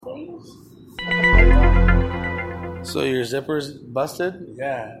So your zipper's busted?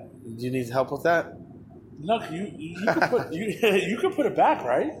 Yeah. Do you need help with that? Look, you can put you can put it back,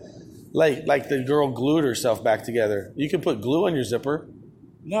 right? Like the girl glued herself back together. You can put glue on your zipper.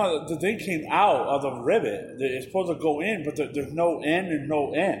 No, the thing came out of the rivet. It's supposed to go in, but there's no end and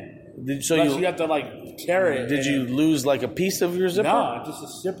no end. So you have to like tear it. Did you lose like a piece of your zipper? No, just a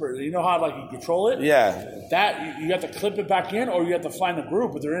zipper. You know how like you control it? Yeah. That you have to clip it back in, or you have to find a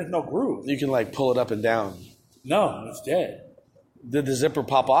groove, but there is no groove. You can like pull it up and down. No, it's dead. Did the zipper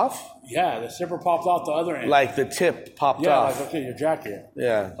pop off? Yeah, the zipper popped off the other end. Like the tip popped off. Yeah, like okay, your jacket.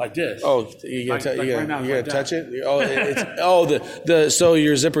 Yeah, like this. Oh, you gotta, right now, you gotta touch it. Oh, so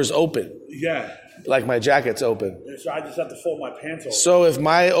your zipper's open. Yeah. Like my jacket's open. So I just have to fold my pants over. So if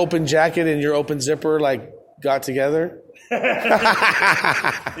my open jacket and your open zipper like got together, and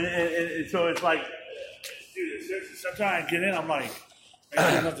so it's like, dude, sometimes I get in, I'm like.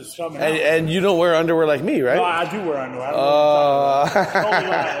 And you don't wear underwear like me, right? No, I do wear underwear.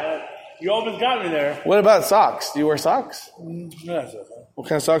 You always got me there. What about socks? Do you wear socks? That's okay. What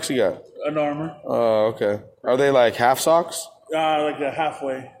kind of socks you got? Under Armour. Oh, okay. Are they like half socks? Like a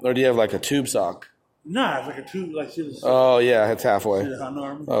halfway. Or do you have like a tube sock? Nah, it's like a tube. Like oh yeah, it's halfway. Under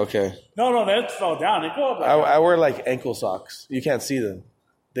Armour. Okay. No, that fell down. They go up. I wear like ankle socks. You can't see them.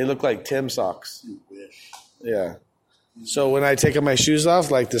 They look like Tim socks. You wish. Yeah. So when I take my shoes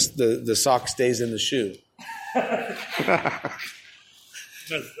off, like this, the sock stays in the shoe. I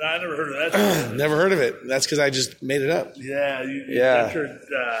never heard of that. Never heard of it. That's because I just made it up. Yeah, that's your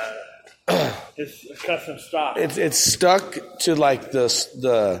it's custom stock. It's stuck to like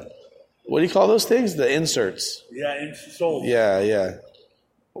the what do you call those things? The inserts. Yeah, soles. Yeah.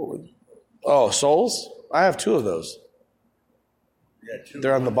 Oh, soles? I have 2 of those. Yeah, 2.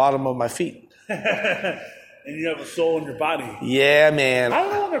 They're on the bottom of my feet. And you have a soul in your body. Yeah, man. I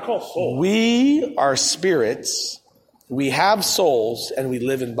don't know what they're called souls. We are spirits. We have souls, and we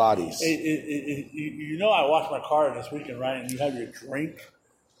live in bodies. You know I washed my car this weekend, right? And you have your drink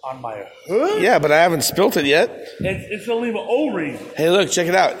on my hood? Yeah, but I haven't spilt it yet. It's going to leave an O-ring. Hey, look, check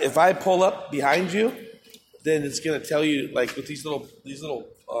it out. If I pull up behind you, then it's going to tell you, like with these little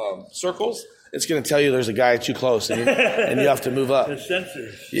circles, it's going to tell you there's a guy too close, and you have to move up. The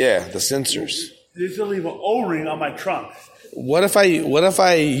sensors. Yeah, the sensors. There's going to leave an O-ring on my trunk. What if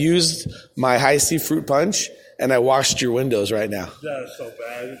I used my high C fruit punch and I washed your windows right now? That is so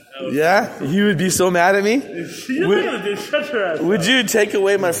bad. Yeah? You would be so mad at me? You're not going to do shut your ass. Would you take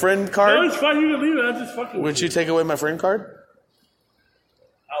away my friend card? No, it's fine. You can leave it. I just fucking. Would you take away my friend card?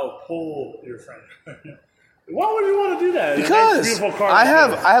 I'll pull your friend. Why would you want to do that? Because I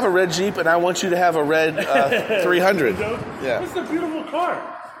have a red Jeep and I want you to have a red 300. Yeah. It's a beautiful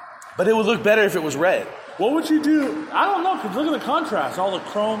car. But it would look better if it was red. What would you do? I don't know, because look at the contrast. All the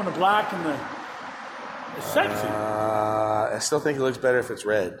chrome and the black and the... It's sexy. I still think it looks better if it's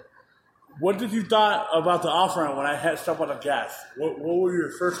red. What did you thought about the off-ramp when I had stuff on the gas? What were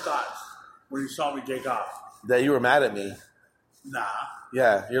your first thoughts when you saw me take off? That you were mad at me. Nah.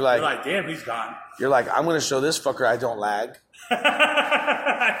 Yeah, you're like, damn, he's gone. You're like, I'm going to show this fucker I don't lag.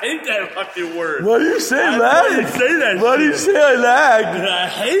 I hate that fucking word. Why do you say lag? Why do you say I lagged? I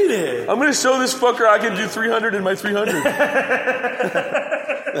hate it. I'm going to show this fucker I can do 300 in my 300.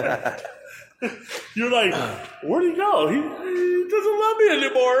 You're like, where'd he go? He doesn't love me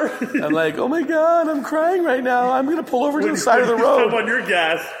anymore. I'm like, oh my God, I'm crying right now. I'm going to pull over to the side of the road. On your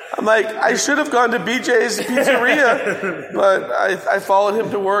gas. I'm like, I should have gone to BJ's Pizzeria, but I followed him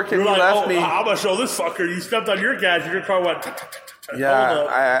to work and he left me. I'm going to show this fucker. You stepped on your gas and your car went... Yeah,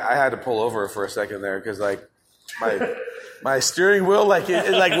 I had to pull over for a second there because like my steering wheel like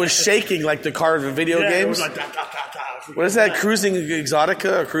it was shaking like the car in video games. It was like, what is that? Cruising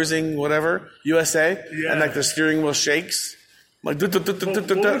Exotica or Cruising whatever USA? Yeah. And like the steering wheel shakes. I'm like, what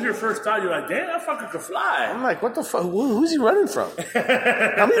was your first thought? You're like, damn, that fucker could fly. I'm like, what the fuck? Who's he running from?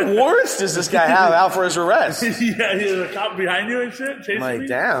 How many warrants does this guy have out for his arrest? Yeah, there's a cop behind you and shit chasing me.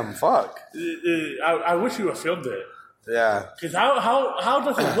 Damn, fuck. I wish you would have filmed it. Yeah. Because how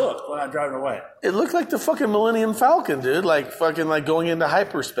does it look when I'm driving away? It looked like the fucking Millennium Falcon, dude. Like fucking like going into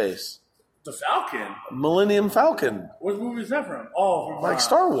hyperspace. The Falcon? Millennium Falcon. What movie is that from? Oh, from like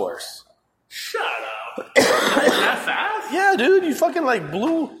Star Wars. Shut up. That fast? Yeah, dude. You fucking like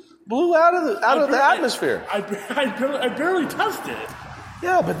blew out of the atmosphere. I barely touched it.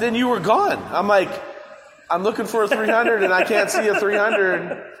 Yeah, but then you were gone. I'm looking for a 300 and I can't see a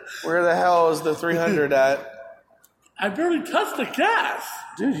 300. Where the hell is the 300 at? I barely touched the gas.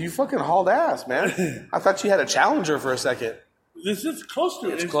 Dude, you fucking hauled ass, man. I thought you had a Challenger for a second. This is close to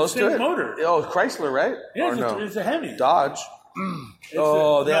it. It's close to it. Motor. Oh, Chrysler, right? Yeah, it's a Hemi. Dodge. They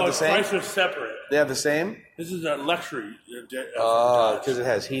have the same? Chrysler's separate. They have the same? This is a luxury. Because it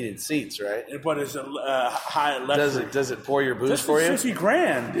has heated seats, right? But it's a high luxury. Does it pour your booze This for is you?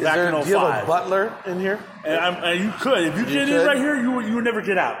 $50,000 Is back there, in 05. do you have a butler in here? And you could. If you get in right here, you would never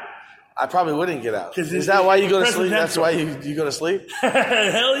get out. I probably wouldn't get out. Is that why you go to sleep? That's why you go to sleep?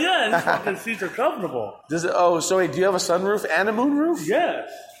 Hell yeah. These fucking seats are comfortable. So wait, do you have a sunroof and a moonroof? Yes.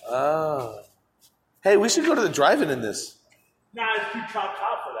 Hey, we should go to the drive-in in this. Nah, it's too top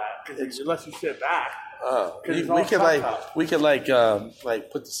for that. Because it lets you sit back. Oh, we could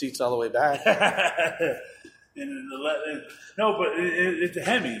put the seats all the way back. No, but it's a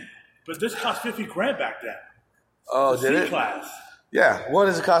Hemi. But this cost $50,000 back then. Oh, did it? C-Class. Yeah. What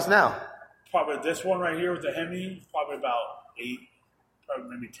does it cost now? Probably this one right here with the Hemi, probably about 8,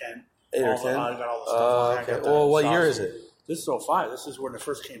 probably maybe 10. 8 or 10? I got all the stuff. Okay. Well, what year is it? This is 05. This is when it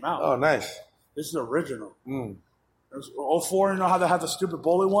first came out. Oh, nice. This is original. It was 04, you know how they had the stupid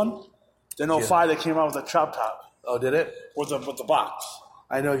bully one? Then 05, they came out with a chop top. Oh, did it? With the box.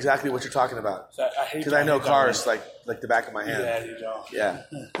 I know exactly what you're talking about. Because I know cars like the back of my hand. Yeah, you don't. Yeah.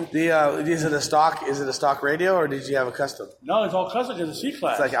 Is it a stock radio or did you have a custom? No, it's all custom because it's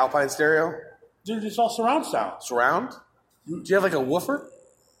C-Class. It's like Alpine stereo? Dude, it's all surround sound. Surround? Do you have like a woofer?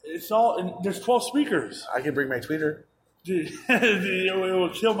 It's all, there's 12 speakers. I can bring my tweeter. Dude, it will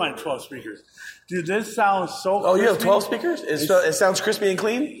kill my 12 speakers. Dude, this sounds so crispy. Oh, you have 12 speakers? It sounds crispy and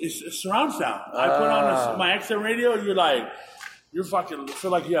clean? It's surround sound. I put on my XM radio, you're fucking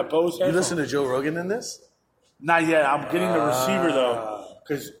feel like you have Bose headphones. You listen to Joe Rogan in this? Not yet. I'm getting the receiver, though.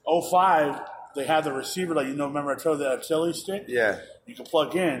 Because 05, they have the receiver, remember I told you that Tilly stick? Yeah. You can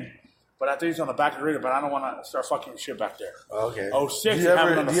plug in. But I think it's on the back of the radio, but I don't want to start fucking shit back there. Okay. 06, do you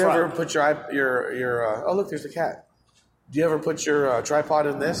ever put your oh, look, there's the cat. Do you ever put your tripod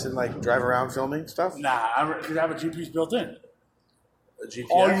in this and drive around filming stuff? Nah, because I have a GPS built in. A GPS?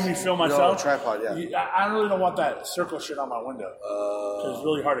 Oh, you mean film myself? No, tripod, yeah. I really don't want that circle shit on my window. Because it's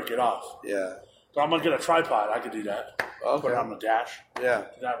really hard to get off. Yeah. But I'm going to get a tripod. I could do that. Okay. Put it on the dash. Yeah.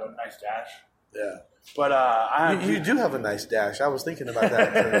 I have a nice dash. Yeah. But you do have a nice dash. I was thinking about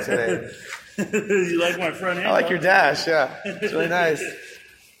that today. You like my front end? I like your dash, yeah. It's really nice.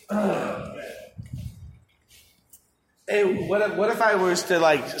 Hey, what if I was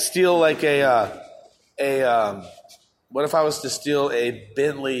to steal what if I was to steal a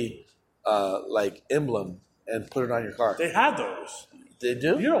Bentley emblem and put it on your car? They had those. They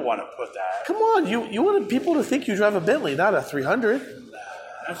do? You don't want to put that. Come on, you wanted people to think you drive a Bentley, not a 300.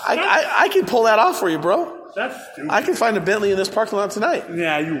 I can pull that off for you, bro. That's stupid. I can find a Bentley in this parking lot tonight.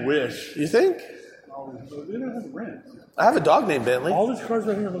 Yeah, you wish. You think? They don't have rims. I have a dog named Bentley. All these cars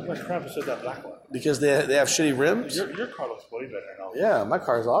right here look like crap except that black one. Because they have shitty rims? Your car looks way better than all. Yeah, my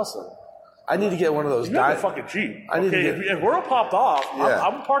car is awesome. I need to get one of those. You have a fucking Jeep. I need to get, if we're all popped off, yeah.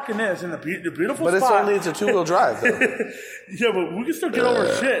 I'm parking this in the beautiful but spot. But it's a two-wheel drive, though. Yeah, but we can still get over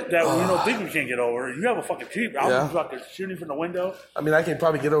shit that we don't think we can get over. You have a fucking Jeep. I'll be fucking shooting from the window. I mean, I can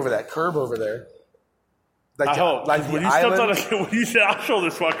probably get over that curb over there. I hope. When you stepped on when you said, I'll show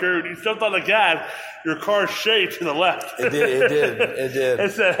this fucker, when you stepped on the gas, your car shaked to the left. It did.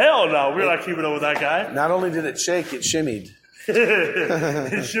 It said, hell no, we're not keeping up with that guy. Not only did it shake, it shimmied.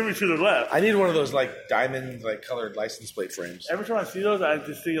 It shimmied to the left. I need one of those diamond colored license plate frames. Every time I see those, I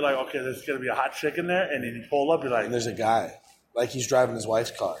just see okay, there's gonna be a hot chick in there, and then you pull up, you're like, and there's a guy, he's driving his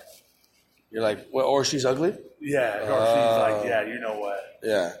wife's car. You're like, well, or she's ugly. Yeah, or she's yeah, you know what?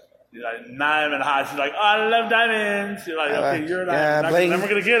 Yeah. You're like, not even hot. She's like, oh, I love diamonds. You're like, okay, you're not. Yeah, bling. Never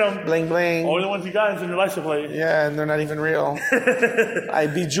gonna get them. Bling bling. Only the ones you got is in your license plate. Yeah, and they're not even real. I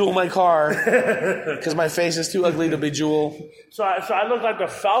bejewel my car because my face is too ugly to bejewel. So I look like the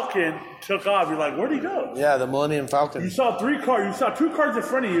Falcon took off. You're like, where'd he go? Yeah, the Millennium Falcon. You saw 3 cars. You saw 2 cars in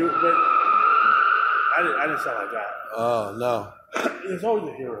front of you, but I didn't sound like that. Oh no. There's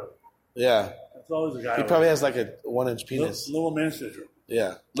always a hero. Yeah. There's always a guy. He probably has a 1-inch penis. Little man syndrome.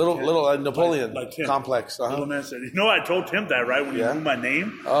 Yeah, little Napoleon complex. Little man said, you know, I told Tim that right when he knew my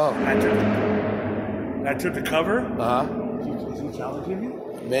name. Oh, I took the cover. Is he challenging me?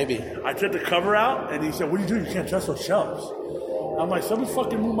 Maybe. I took the cover out, and he said, "What are you doing? You can't touch those shelves." I'm like, "Somebody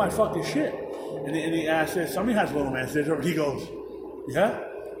fucking move my fucking shit." And I said, "Somebody has little man syndrome." He goes, "Yeah."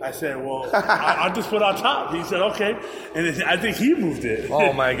 I said, well, I'll just put it on top. He said, okay. And then I think he moved it.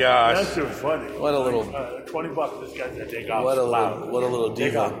 Oh, my gosh. That's so funny. What a little... $20 this guy's going to take off. What a little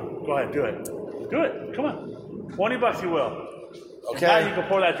diva. Go ahead, do it. Do it. Come on. $20 you will. Okay. Now you can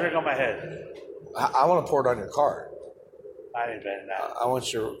pour that drink on my head. I want to pour it on your car. I ain't betting that. I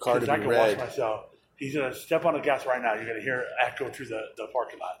want your car to be red. I can wash myself. He's going to step on the gas right now. You're going to hear it echo through the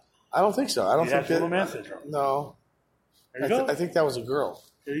parking lot. I don't think so. I don't think that... little man syndrome. No. There you go. I think that was a girl.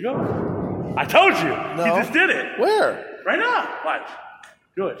 There you go. I told you. No. He just did it. Where? Right now. Watch.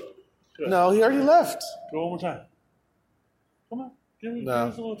 Do it. No, he already left. Do it one more time. Come on. Give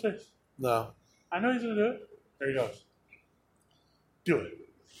us a little taste. No. I know he's going to do it. There he goes. Do it.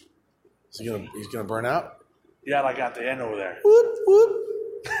 He's gonna burn out? Yeah, like at the end over there. Whoop, whoop.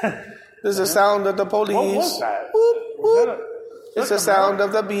 There's a sound of the police. What was that? Whoop, whoop. It's the sound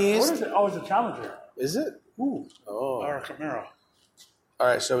of the beast. What is it? Oh, it's a Challenger. Is it? Ooh. Oh. Or a Camaro. All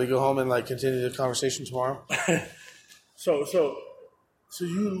right, shall we go home and continue the conversation tomorrow? So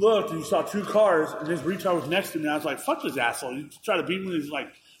you looked and you saw two cars, and this retard was next to me. I was like, "Fuck this asshole!" You try to beat me. He's like,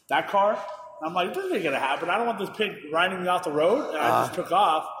 "That car." I'm like, "This ain't gonna happen. I don't want this pig riding me off the road." And I just took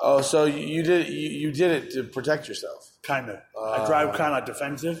off. Oh, so you did it to protect yourself? Kind of. I drive kind of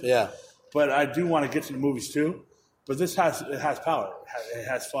defensive. Yeah. But I do want to get to the movies too. But this has power. It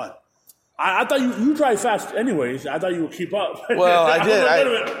has fun. I thought you drive fast anyways. I thought you would keep up. Well, I did.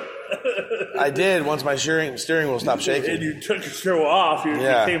 I did once my steering wheel stopped shaking. And you took your steering wheel off. You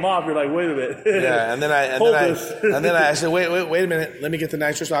came off. You're like, wait a minute. Yeah, and then I said, wait a minute. Let me get the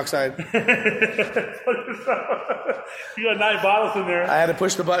nitrous oxide. You got 9 bottles in there. I had to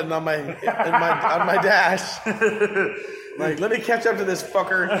push the button on my dash. Like, let me catch up to this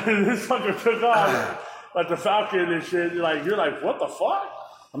fucker. This fucker took off like the Falcon and shit. You're like, what the fuck?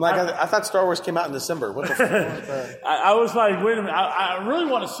 I'm like, I thought Star Wars came out in December. What the fuck? I was like, wait a minute. I really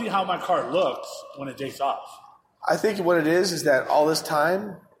want to see how my car looks when it takes off. I think what it is that all this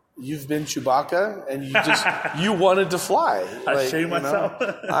time you've been Chewbacca and you wanted to fly. I shame myself.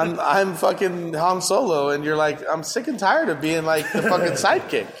 I'm fucking Han Solo, and you're like, I'm sick and tired of being like the fucking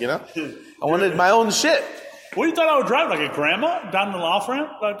sidekick. You know, I wanted my own shit. What, you thought I would drive like a grandma down the off ramp?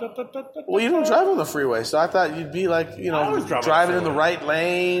 Well, you don't drive on the freeway, so I thought you'd be like, driving in the right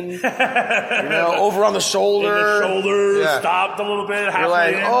lane, over on the shoulder. Stopped a little bit. You're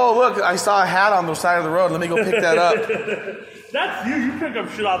like, oh, look, I saw a hat on the side of the road. Let me go pick that up. That's you. You pick up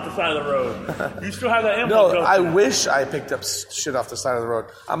shit off the side of the road. You still have that emblem. No, I wish I picked up shit off the side of the road.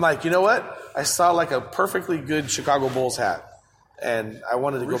 I'm like, you know what? I saw like a perfectly good Chicago Bulls hat. And I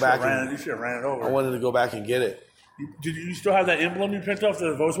wanted to go back. You should have ran it over. I wanted to go back and get it. Did you still have that emblem you picked off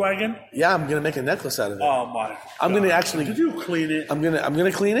the Volkswagen? Yeah, I'm gonna make a necklace out of it. Oh my! I'm gonna actually. Did you clean it? I'm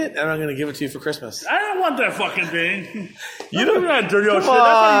gonna clean it, and I'm gonna give it to you for Christmas. I don't want that fucking thing. You don't that dirty old shit. That's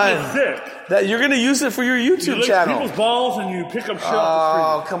how you get sick. That you're gonna use it for your YouTube you channel. People's balls and you pick up shit off the street.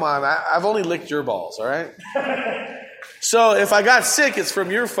 Oh come on! I've only licked your balls. All right. So if I got sick, it's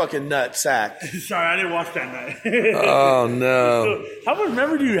from your fucking nut sack. Sorry, I didn't watch that night. Oh no! How much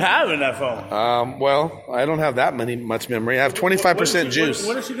memory do you have in that phone? Well, I don't have that much memory. I have 25% juice.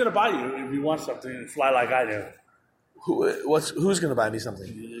 What is she gonna buy you if you want something and fly like I do? Who's gonna buy me something?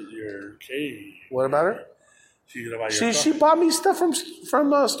 Your Kay. What about her? She's gonna buy you. She bought me stuff from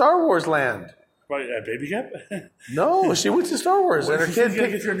Star Wars Land. Right, a baby cap? No, she went to Star Wars, and her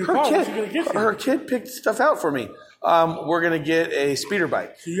kid picked stuff out for me. We're gonna get a speeder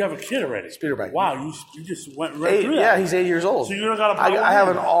bike. So you have a kid already? Speeder bike. Wow, you just went right through that. Yeah, he's 8 years old. So you don't gotta pop it in. I have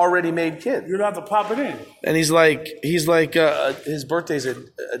an already made kid. You don't have to pop it in. And he's like his birthday's a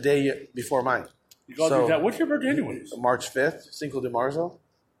day before mine. You go do that. What's your birthday anyways? March 5th, Cinco de Marzo.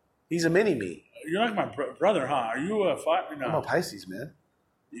 He's a mini me. You're like my brother, huh? Are you a no. I'm a Pisces, man.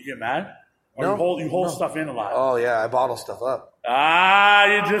 You get mad? Or no, you hold stuff in a lot? Oh yeah, I bottle stuff up.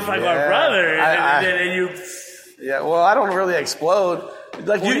 You're just like my brother. And you. Yeah, well, I don't really explode.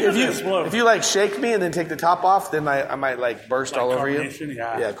 Like if you like shake me and then take the top off, then I might like burst all over you.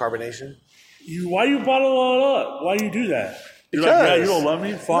 Yeah, carbonation. Why you bottle it all up? Why you do that? Because you don't love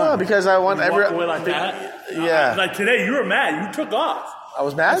me. Fine. No, because I want walk away like that. Yeah. Like today, you were mad. You took off. I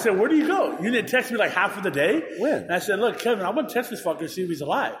was mad. I said, "Where do you go?" You didn't text me like half of the day. When? And I said, "Look, Kevin, I'm gonna text this fucker to see if he's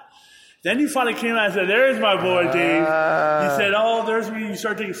alive." Then you finally came out and said, "There's my boy, Dave." You said, "Oh, there's me." You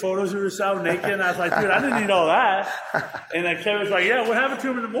start taking photos of yourself naked. And I was like, "Dude, I didn't need all that." And then Kevin was like, "Yeah, what happened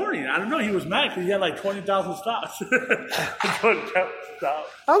to him in the morning?" I don't know. He was mad because he had like 20,000 stops. I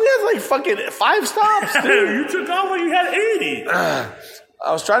only had like fucking 5 stops, dude. You took off like you had 80. I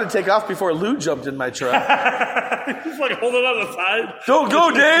was trying to take off before Lou jumped in my truck. He's like holding on the side. Don't go,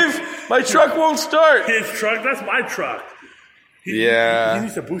 Dave. My truck won't start. His truck? That's my truck. He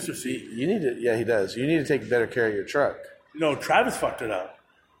needs a booster seat. Yeah, he does. You need to take better care of your truck. No, Travis fucked it up.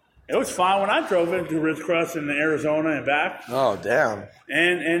 It was fine when I drove it to Ridgecrest in Arizona and back. Oh, damn.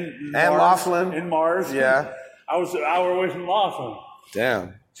 And Laughlin. And Mars. Yeah. I was an hour away from Laughlin.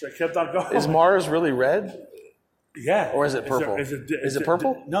 Damn. So I kept on going. Is Mars really red? Yeah. Or is it purple? Is it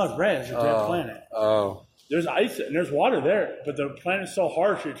purple? No, it's red. It's a dead planet. Oh. There's ice and there's water there, but the planet's so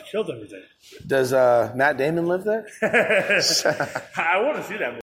harsh it killed everything. Does Matt Damon live there? I want to see that movie.